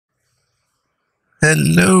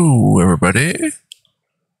Hello, everybody.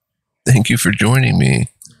 Thank you for joining me.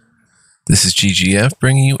 This is GGF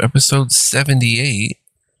bringing you episode 78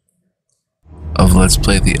 of Let's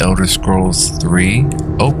Play The Elder Scrolls 3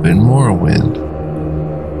 Open Morrowind.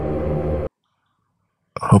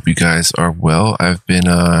 I hope you guys are well. I've been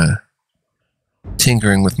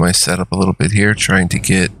tinkering with my setup a little bit here, trying to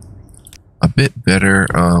get a bit better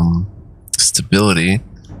stability,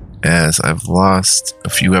 as I've lost a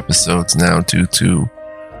few episodes now due to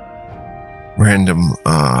random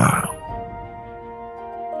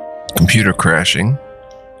computer crashing,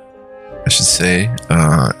 I should say,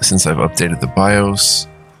 since I've updated the BIOS,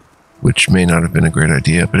 which may not have been a great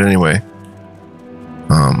idea. But anyway,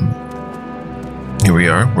 here we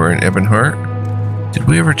are. We're in Ebonheart. Did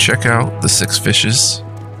we ever check out the 6 fishes?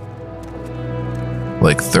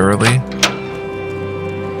 Like, thoroughly?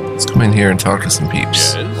 Let's come in here and talk to some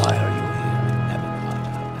peeps. Yes. Why are you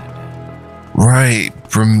here, Right,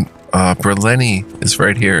 from Berleni is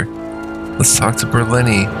right here. Let's talk to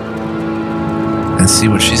Berleni and see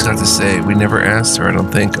what she's got to say. We never asked her, I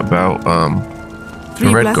don't think, about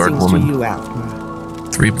the Red Guard woman.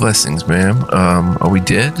 3 blessings, ma'am. Are we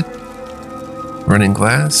dead? Running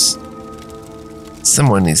glass?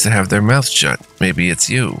 Someone needs to have their mouth shut. Maybe it's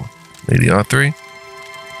you, Lady Authrey.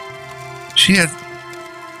 She had...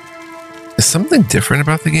 Is something different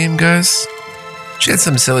about the game, guys? She had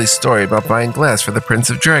some silly story about buying glass for the Prince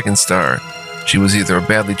of Dragonstar. She was either a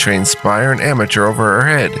badly trained spy or an amateur over her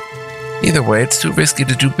head. Either way, it's too risky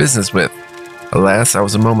to do business with. Alas, I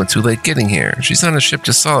was a moment too late getting here. She's on a ship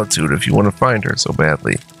to Solitude if you want to find her so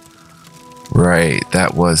badly. Right,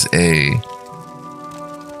 that was a...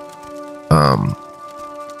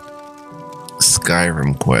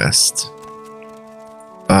 Skyrim quest.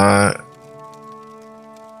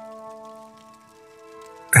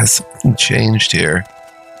 Has something changed here?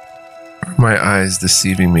 Or are my eyes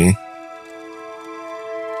deceiving me?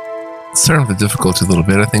 Let's turn up the difficulty a little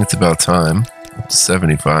bit. I think it's about time. Up to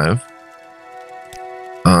 75.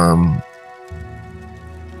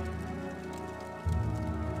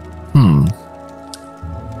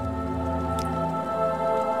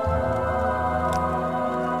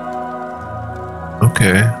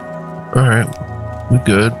 Okay. Alright. We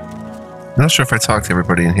good. I'm not sure if I talked to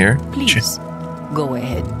everybody in here. Please, go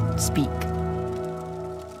ahead. Speak.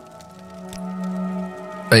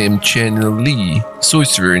 I am Channel Lee,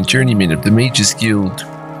 sorcerer and journeyman of the Mage's Guild.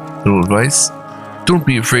 Little advice? Don't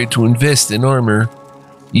be afraid to invest in armor.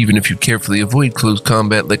 Even if you carefully avoid close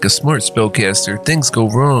combat like a smart spellcaster, things go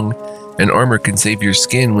wrong, and armor can save your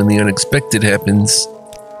skin when the unexpected happens.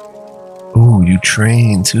 Ooh, you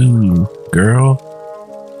train too, girl.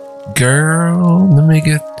 Girl, let me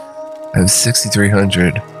get... I have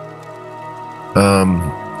 6,300.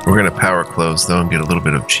 We're gonna power close though and get a little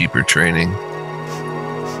bit of cheaper training.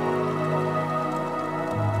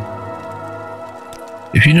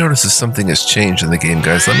 If you notice if something has changed in the game,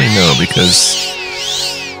 guys, let me know, because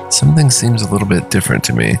something seems a little bit different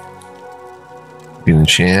to me. We can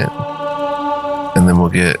enchant, and then we'll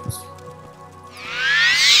get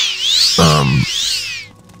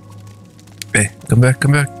hey, come back.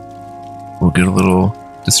 We'll get a little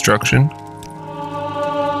destruction.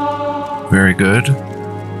 Very good.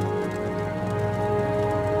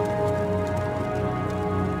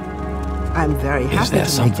 I'm very happy Is there to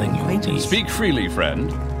something make you your need? acquaintance. Speak freely,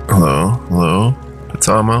 friend. Hello,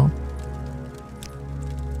 Patamo.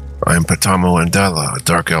 I am Patamo Andala, a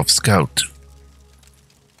Dark Elf Scout.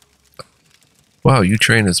 Wow, you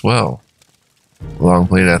train as well.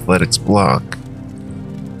 Longblade Athletics block.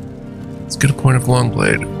 Let's get a point of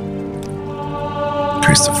Longblade.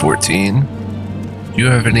 Increase to 14. Do you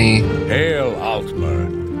have any... Hail, Altmer.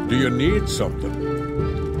 Do you need something?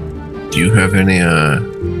 Do you have any,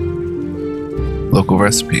 local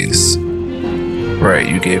recipes? Right,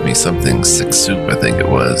 you gave me something, 6 soup, I think it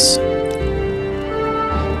was.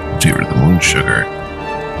 Fever the moon sugar.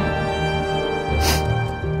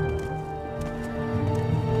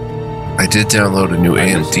 I did download a new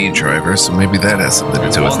AMD driver, so maybe that has something to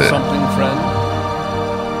do with Want it. something, friend?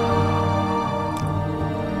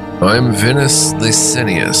 I'm Venus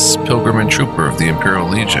Licinius, pilgrim and trooper of the Imperial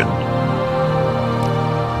Legion.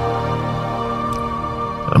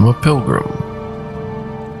 I'm a pilgrim.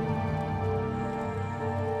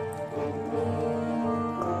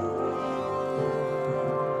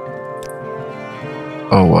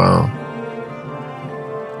 Oh wow.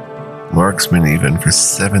 Marksman even for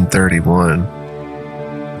 731.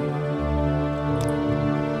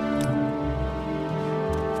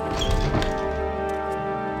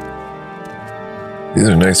 These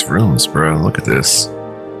are nice rooms, bro. Look at this.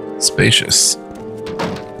 Spacious.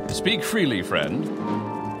 Speak freely, friend.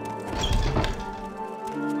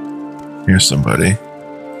 Here's somebody.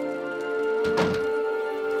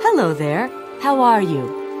 Hello there. How are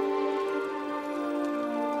you?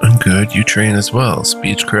 I'm good. You train as well.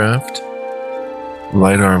 Speechcraft,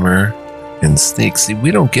 light armor, and sneak. See,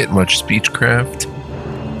 we don't get much speechcraft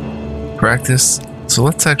practice, so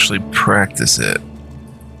let's actually practice it.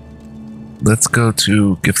 Let's go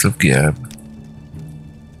to Gift of Gab.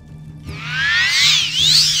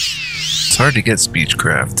 It's hard to get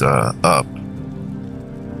speechcraft up,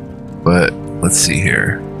 but let's see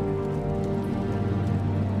here.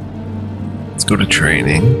 Let's go to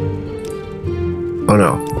training. Oh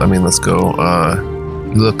no, I mean let's go.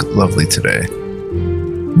 You look lovely today.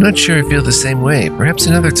 I'm not sure I feel the same way. Perhaps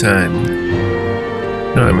another time.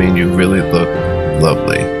 No, I mean you really look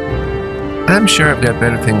lovely. I'm sure I've got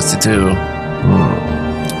better things to do.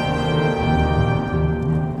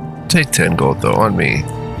 Take 10 gold though on me.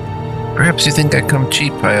 Perhaps you think I come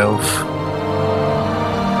cheap, High Elf.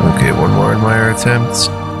 Okay, one more admire attempt.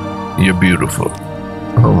 You're beautiful.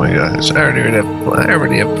 Oh my gosh, I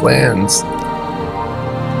already have plans.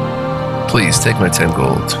 Please take my 10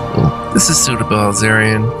 gold. Oh, this is suitable,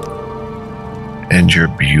 Alzarian. And you're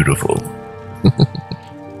beautiful.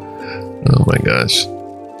 Oh my gosh.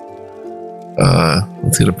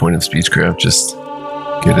 Let's get a point of speechcraft. Just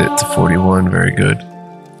get it to 41. Very good.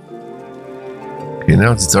 Okay,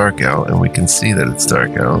 now it's dark out, and we can see that it's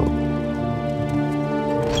dark out.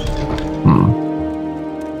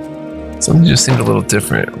 Something just seemed a little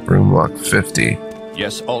different. Room lock 50.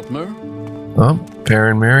 Yes, Altmer? Oh,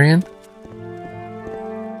 Perrin Marion?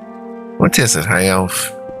 What is it, High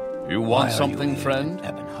Elf? You want something, friend?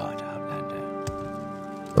 Ebonheart,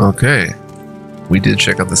 Outlander. Okay. We did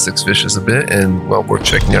check out the Six Fishes a bit, and, well, we're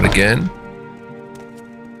checking out again.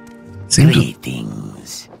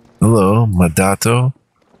 Greetings. Hello, Madato.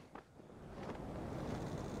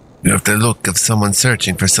 You have the look of someone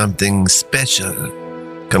searching for something special.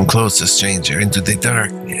 Come closer, stranger, into the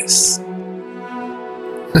darkness.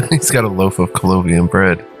 He's got a loaf of Colovian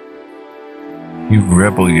bread. You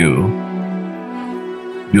rebel, you.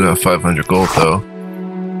 You have 500 gold, though.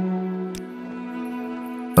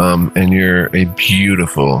 And you're a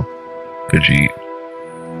beautiful Khajiit.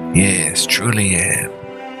 Yes, truly am.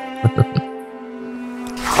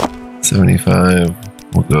 75.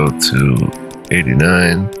 We'll go to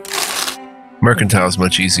 89. Mercantile is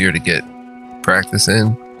much easier to get practice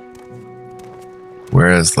in.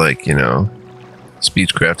 Whereas, like, you know,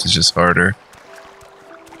 speechcraft is just harder.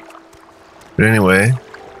 But anyway.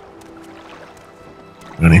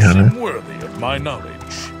 Money hunter. Worthy of my knowledge.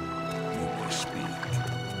 You may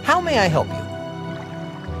speak. How may I help you?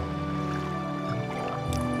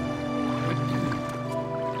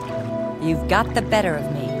 You've got the better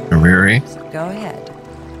of me. Riri. So go ahead.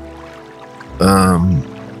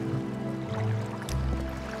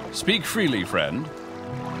 Speak freely, friend.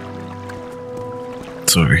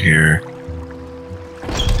 It's over here.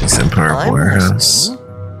 This Empire I'm Warehouse. listening.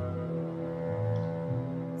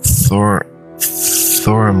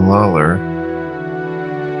 Thorum Lawler.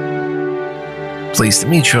 Pleased to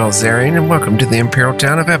meet you, Alzarian, and welcome to the Imperial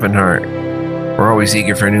town of Ebonheart. We're always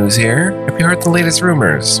eager for news here. Have you heard the latest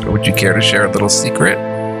rumors, or would you care to share a little secret?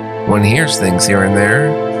 One hears things here and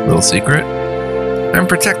there. Little secret. I'm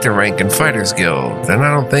Protector rank in Fighters Guild, and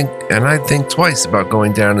I'd think twice about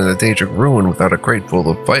going down in the Daedric Ruin without a crate full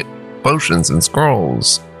of potions and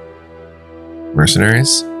scrolls.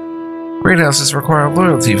 Mercenaries? Great houses require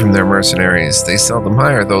loyalty from their mercenaries. They seldom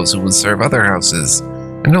hire those who would serve other houses,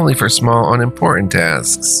 and only for small, unimportant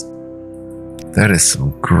tasks. That is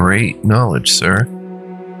some great knowledge, sir.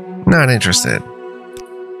 Not interested.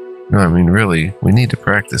 No, I mean, really, we need to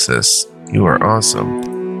practice this. You are awesome.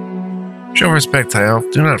 Show respect, High Elf.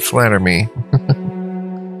 Do not flatter me.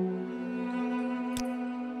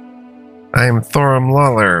 I am Thorum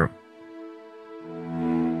Lawler,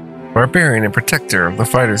 Barbarian and Protector of the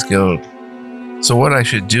Fighters Guild. So what I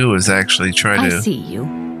should do is actually try to... I see you.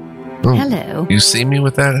 Oh, Hello. You see me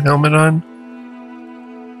with that helmet on?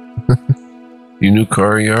 You knew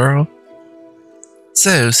Car Jarl?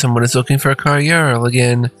 So, someone is looking for Car Jarl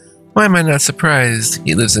again. Why am I not surprised?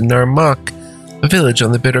 He lives in Narmak, a village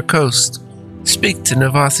on the Bitter Coast. Speak to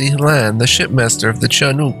Navasi Hilan, the shipmaster of the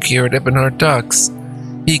Chanook here at Ebonheart Docks.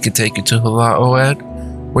 He can take you to Hala Oad,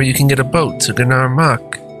 where you can get a boat to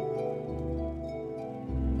Narmak.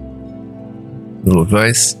 Little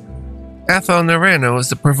advice. Athol Narano is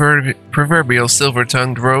the proverbial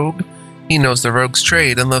silver-tongued rogue. He knows the rogue's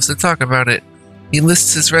trade and loves to talk about it. He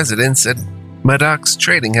lists his residence at Madoc's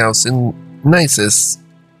trading house in Nisus.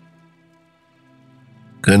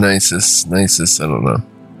 Nisus, I don't know.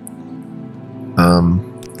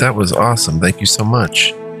 That was awesome. Thank you so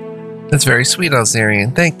much. That's very sweet,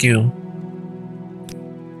 Alzarian. Thank you.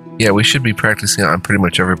 Yeah, we should be practicing on pretty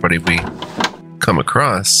much everybody we come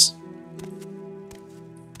across.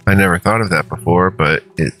 I never thought of that before, but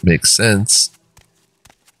it makes sense.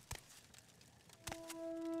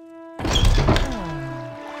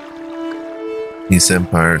 East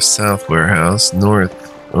Empire, South Warehouse,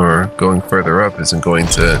 North, or going further up isn't going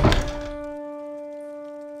to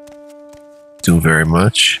do very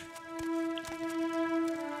much.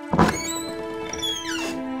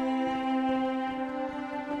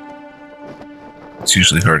 It's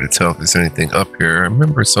usually hard to tell if there's anything up here. I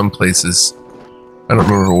remember some places, I don't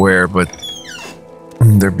remember where, but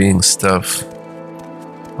there being stuff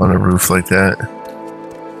on a roof like that.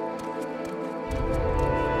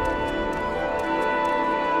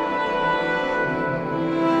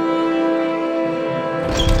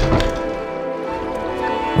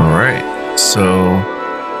 Alright, so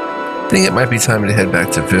I think it might be time to head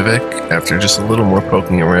back to Vivec after just a little more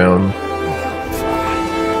poking around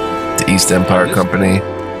the East Empire Company.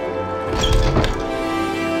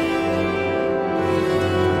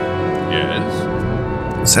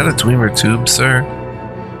 Yes? Is that a Dwemer tube, sir?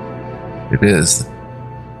 It is.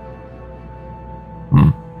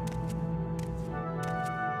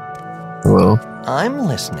 Hello? I'm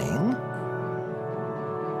listening.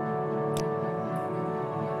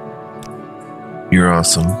 You're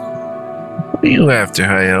awesome. What are you after,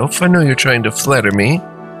 High Elf? I know you're trying to flatter me.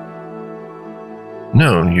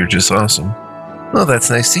 No, you're just awesome. Well, that's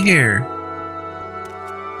nice to hear.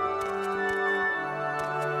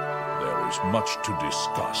 There is much to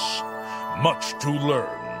discuss, much to learn.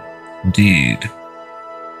 Indeed.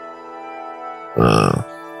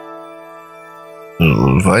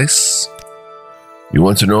 Advice? You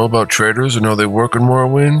want to know about traders and how they work in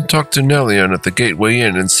Morrowind? Talk to Nellion at the Gateway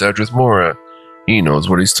Inn in Sadrith Mora. He knows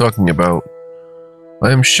what he's talking about. I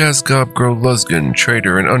am Shazgob Grow-Luzgan,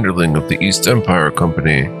 trader and underling of the East Empire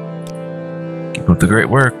Company. Keep up the great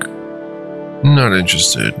work. Not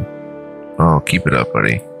interested. Oh, keep it up,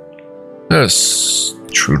 buddy. Yes,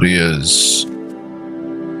 truly is.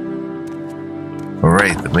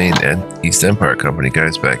 Alright, the main East Empire Company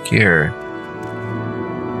guy's back here.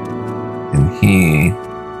 And he...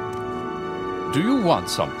 Do you want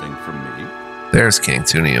something from me? There's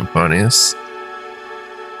Cangtunium Pontius.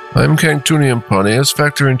 I'm Cangtunium Pontius,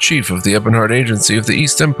 Factor-in-Chief of the Ebonheart Agency of the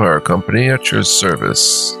East Empire Company at your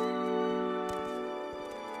service.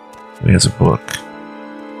 He has a book.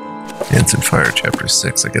 Dance and Fire, Chapter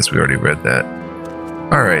 6. I guess we already read that.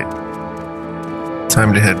 Alright.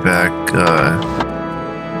 Time to head back,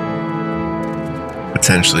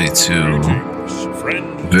 potentially to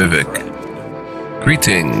Vivec.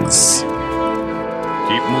 Greetings.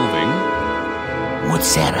 Keep moving.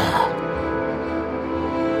 What's that?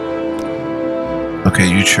 Okay,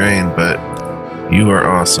 you train, but you are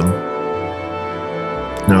awesome.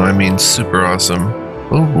 No, I mean super awesome.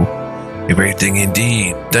 Ooh, a great thing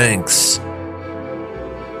indeed. Thanks.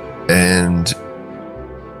 And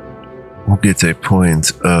we'll get a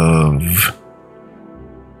point of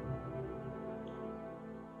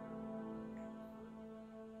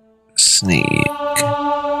sneak.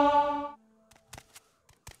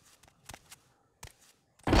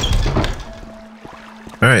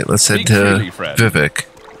 Alright, let's head to Vivec.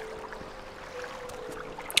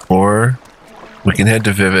 Or we can head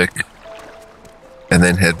to Vivec and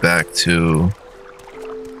then head back to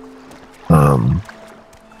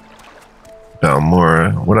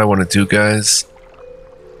Balmora. What I want to do, guys,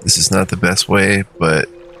 this is not the best way, but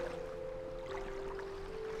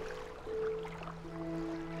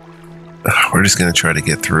we're just going to try to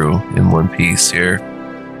get through in one piece here.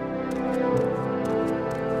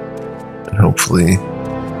 And hopefully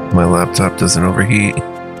my laptop doesn't overheat.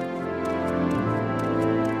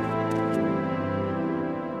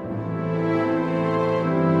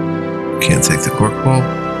 Can't take the cork ball.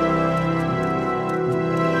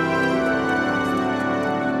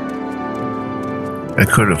 I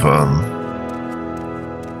could have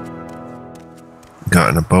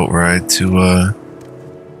gotten a boat ride to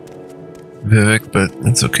Vivec, but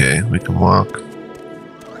it's okay. We can walk.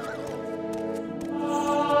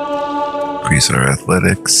 Increase our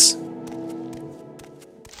athletics.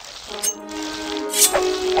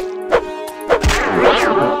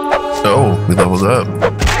 Oh, we leveled up.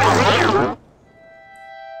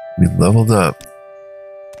 We leveled up.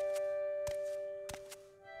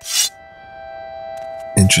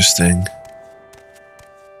 Interesting.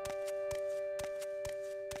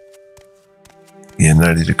 Yeah,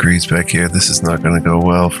 90 degrees back here. This is not going to go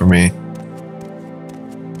well for me.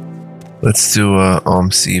 Let's do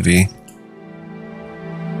CV.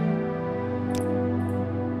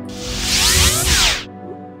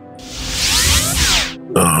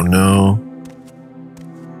 Oh no.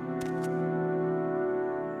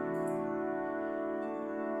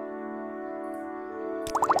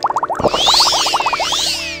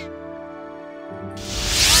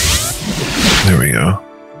 There we go.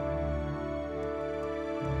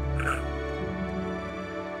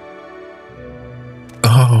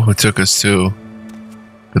 Oh, it took us to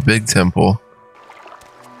the big temple.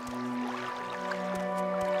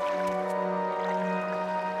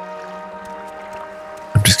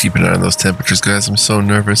 I'm just keeping an eye on those temperatures, guys. I'm so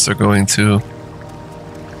nervous they're going to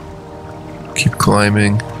keep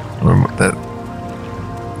climbing, or that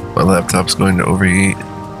my laptop's going to overheat.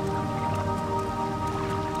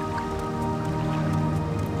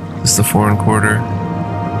 This is the 4 1/4.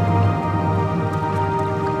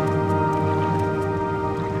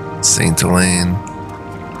 Saint Elaine.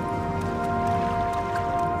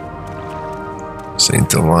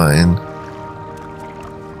 Saint Elaine.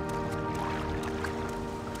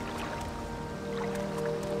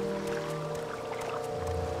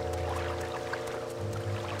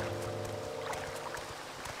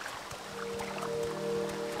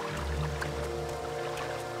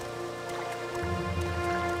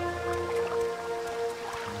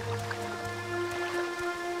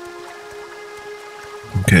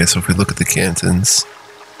 Okay, so if we look at the cantons,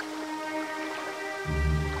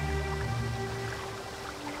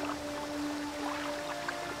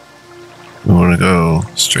 we want to go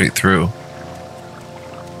straight through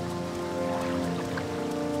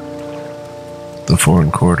the 4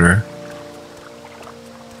 1/4.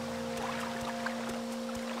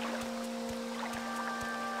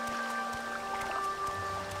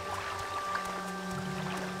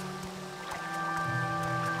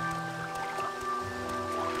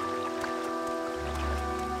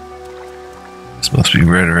 This must be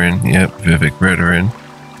Veteran. Yep, Vivec Veteran.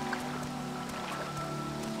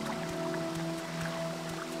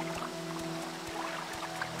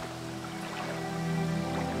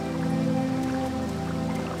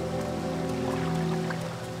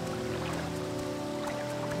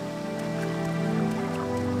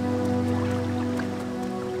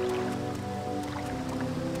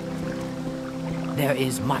 There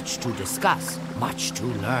is much to discuss, much to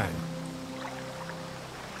learn.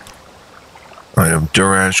 I am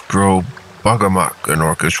Durash Gro Bagamak, an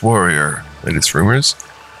Orcish warrior. Latest rumors.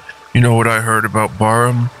 You know what I heard about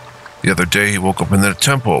Barum? The other day he woke up in the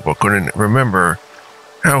temple, but couldn't remember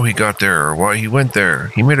how he got there or why he went there.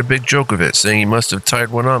 He made a big joke of it, saying he must have tied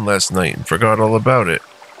one on last night and forgot all about it.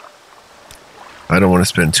 I don't want to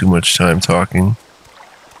spend too much time talking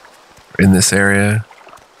in this area,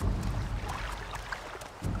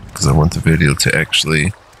 because I want the video to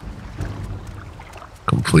actually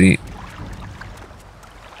complete.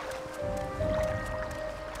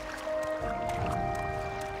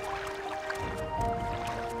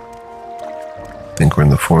 I think we're in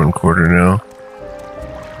the 4 1/4 now.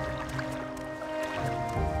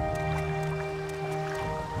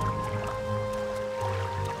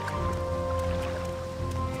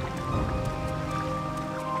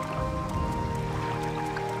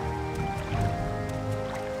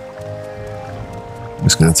 I'm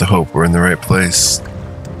just gonna have to hope we're in the right place.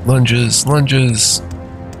 Lunges, lunges.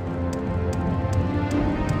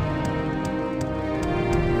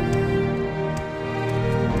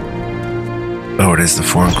 Oh, it is the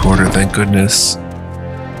 4 1/4, thank goodness.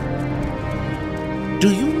 Do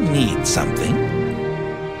you need something?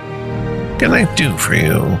 What can I do for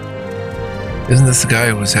you? Isn't this the guy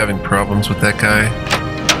who was having problems with that guy?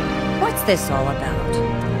 What's this all about?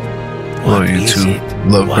 Hello, What you is two it?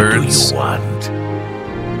 lovebirds. What do you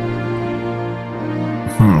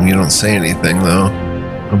want? You don't say anything, though,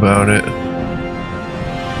 about it.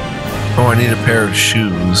 Oh, I need a pair of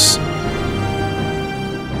shoes.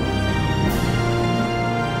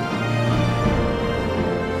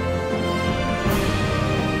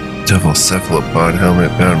 Devil cephalopod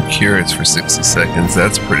helmet bound curates for 60 seconds.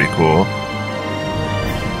 That's pretty cool.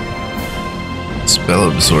 Spell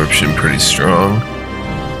absorption pretty strong.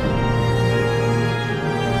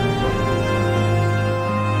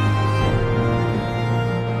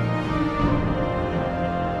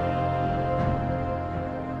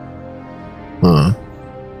 Huh.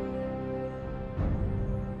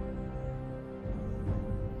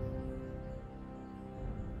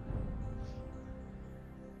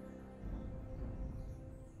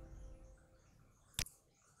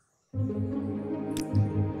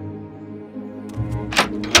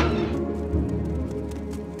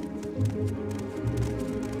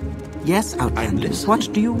 Yes, I'm Outlander. listening.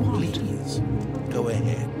 What do you want? Please, go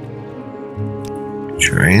ahead.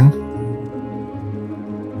 Train?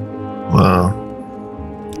 Wow.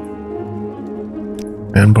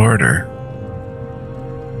 And barter.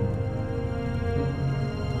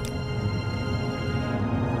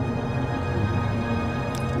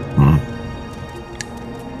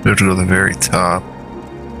 We have to go to the very top.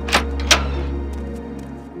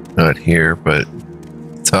 Not here, but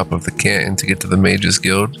top of the canyon to get to the Mage's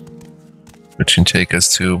Guild, which can take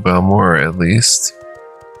us to Balmora at least.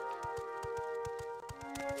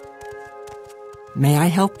 May I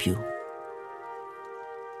help you?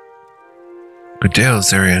 Good day,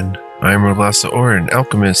 Alzarian. I am Rolassa Orin,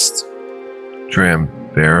 alchemist.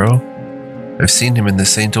 Drambaro. I've seen him in the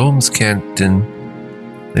St. Olm's canton.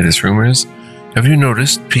 Latest rumors. Have you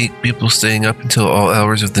noticed people staying up until all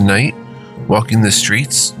hours of the night? Walking the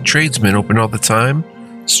streets? Tradesmen open all the time?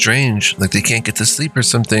 Strange, like they can't get to sleep or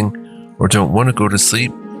something. Or don't want to go to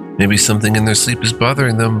sleep. Maybe something in their sleep is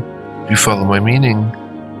bothering them. If you follow my meaning.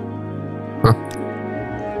 Huh.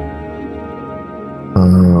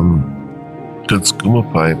 Good skooma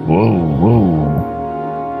pipe. Whoa.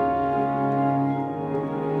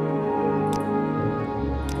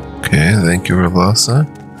 Okay, thank you, Rolassa.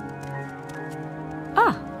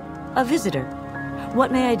 Ah, a visitor.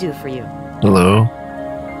 What may I do for you? Hello.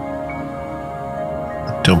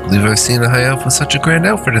 I don't believe I've seen a high elf with such a grand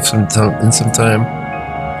outfit in some time.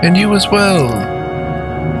 And you as well.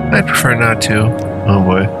 I'd prefer not to. Oh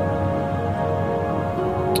boy.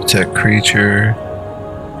 Detect creature.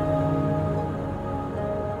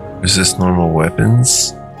 Resist normal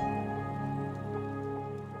weapons.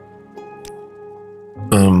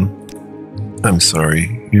 I'm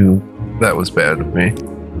sorry. That was bad of me.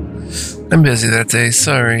 I'm busy that day,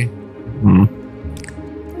 sorry.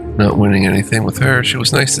 Not winning anything with her. She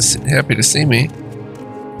was happy to see me.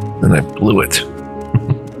 And I blew it.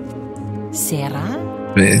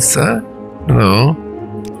 Sarah? Besa? Hello?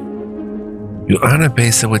 You honor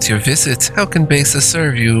Besa with your visit. How can Besa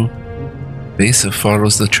serve you? Besa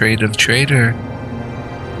follows the trade of trader.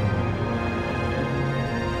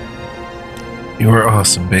 You are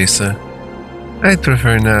awesome, Besa. I'd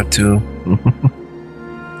prefer not to.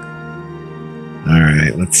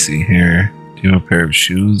 Alright, let's see here. Do you have a pair of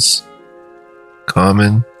shoes?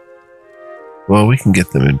 Common? Well, we can get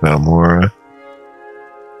them in Balmora.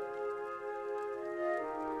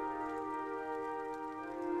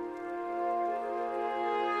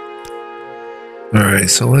 Alright,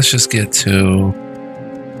 so let's just get to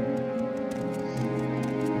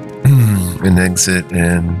an exit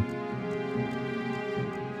and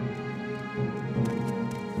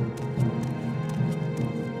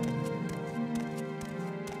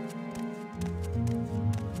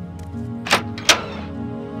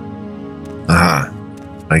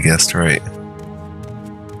I guessed right.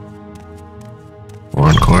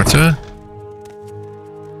 1 quarter?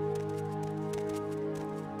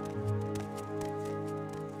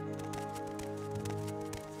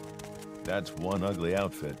 That's one ugly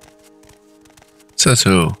outfit. Says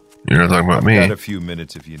who? You're not talking about me. Got a few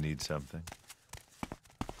minutes if you need something.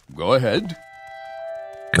 Go ahead.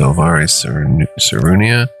 Galvari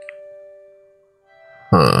Sarunia?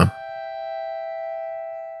 Huh.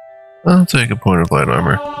 I'll take a point of light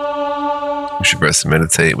armor. We should rest and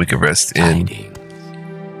meditate. We could rest in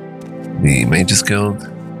the Mage's Guild.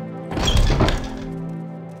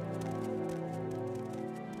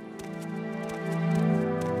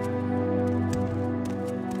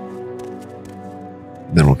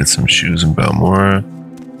 Then we'll get some shoes in Balmora.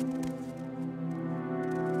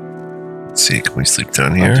 Let's see, can we sleep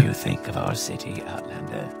down here? What do you think of our city,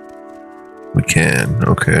 Outlander? We can.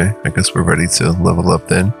 Okay. I guess we're ready to level up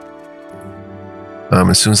then.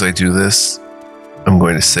 As soon as I do this, I'm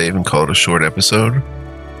going to save and call it a short episode.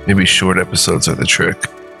 Maybe short episodes are the trick.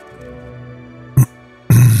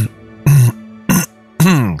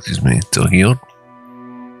 Excuse me. Still healed?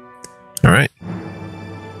 Alright.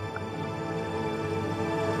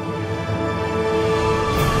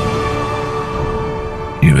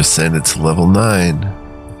 You've ascended to level 9.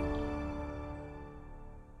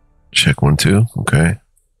 Check 1, 2. Okay.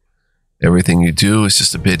 Everything you do is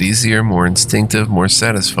just a bit easier, more instinctive, more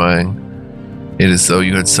satisfying. It is as though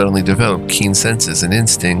you had suddenly developed keen senses and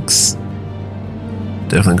instincts.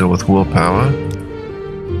 Definitely go with willpower.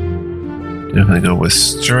 Definitely go with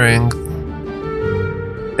strength.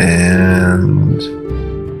 And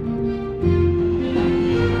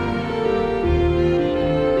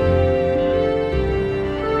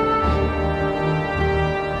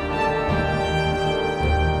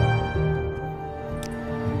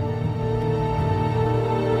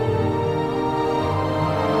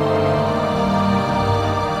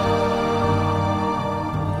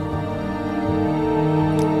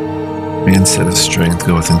instead of strength,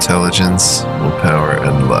 go with intelligence, willpower,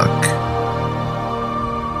 and luck.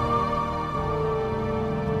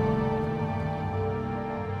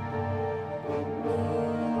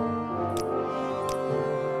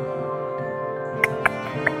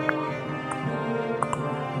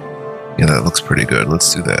 That looks pretty good.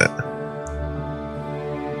 Let's do that.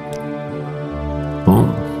 Boom.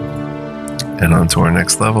 And on to our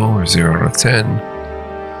next level. We're 0 out of 10.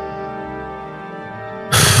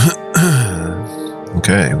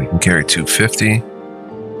 Okay, we can carry 250.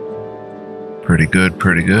 Pretty good,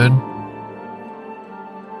 pretty good.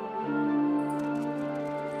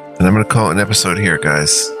 And I'm going to call it an episode here,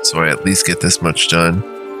 guys, so I at least get this much done.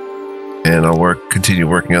 And I'll continue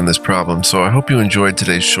working on this problem. So I hope you enjoyed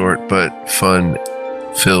today's short but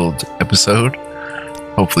fun-filled episode.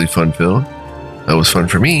 Hopefully fun-filled. That was fun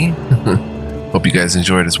for me. Hope you guys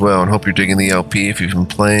enjoyed as well, and hope you're digging the LP if you've been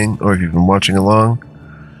playing or if you've been watching along.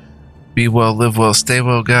 Be well, live well, stay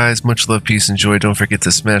well, guys. Much love, peace, and joy. Don't forget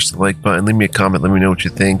to smash the like button. Leave me a comment. Let me know what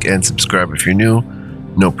you think. And subscribe if you're new.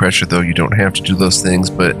 No pressure, though. You don't have to do those things.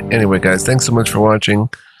 But anyway, guys, thanks so much for watching.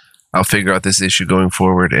 I'll figure out this issue going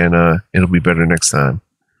forward, and it'll be better next time.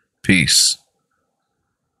 Peace.